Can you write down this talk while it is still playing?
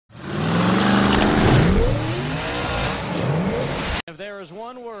was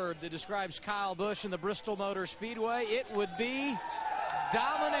one word that describes Kyle Busch and the Bristol Motor Speedway, it would be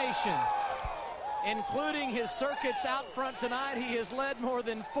domination. Including his circuits out front tonight, he has led more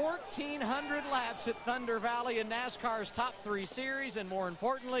than 1,400 laps at Thunder Valley in NASCAR's Top 3 Series, and more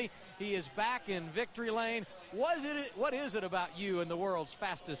importantly, he is back in victory lane. What is it about you and the world's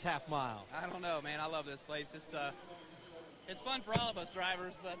fastest half mile? I don't know, man. I love this place. It's fun for all of us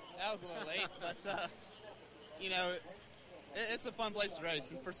drivers, but that was a little late. But, it's a fun place to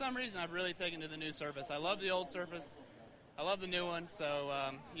race. And for some reason, I've really taken to the new surface. I love the old surface. I love the new one. So,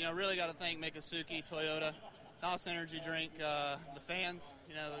 really got to thank Mikasuki, Toyota, NOS Energy Drink, the fans,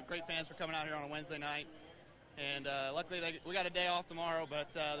 the great fans for coming out here on a Wednesday night. And luckily, we got a day off tomorrow,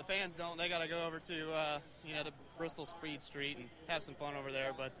 but the fans don't. They got to go over to, the Bristol Speed Street and have some fun over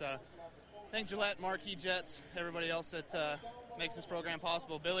there. But thank Gillette, Marquis Jets, everybody else that makes this program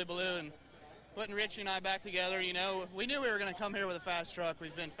possible. Billy Ballou and putting Richie and I back together. We knew we were going to come here with a fast truck.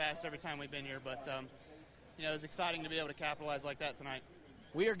 We've been fast every time we've been here, but it was exciting to be able to capitalize like that tonight.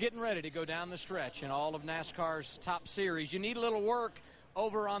 We are getting ready to go down the stretch in all of NASCAR's top series. You need a little work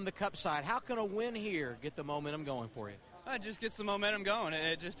over on the Cup side. How can a win here get the momentum going for you? It just gets the momentum going.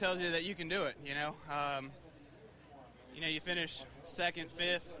 It just tells you that you can do it, you finish 2nd,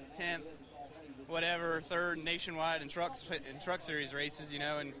 5th, 10th, whatever, 3rd nationwide in truck series races,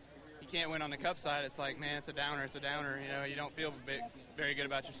 and you can't win on the Cup side. It's like, man, it's a downer. You don't feel very good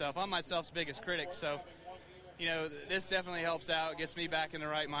about yourself. I'm myself's biggest critic, so this definitely helps out, gets me back in the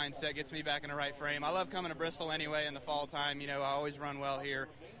right mindset, gets me back in the right frame. I love coming to Bristol anyway in the fall time. I always run well here.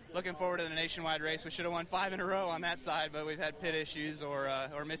 Looking forward to the nationwide race. We should have won 5 in a row on that side, but we've had pit issues or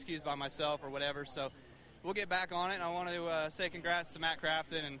miscues by myself or whatever. So we'll get back on it. And I want to say congrats to Matt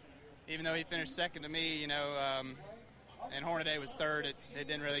Crafton. And even though he finished 2nd to me, and Hornaday was 3rd, it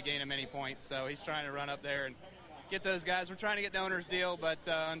didn't really gain him any points. So he's trying to run up there and get those guys. We're trying to get the owner's deal, but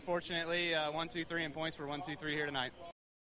unfortunately, 1, 2, 3 in points for 1, 2, 3 here tonight.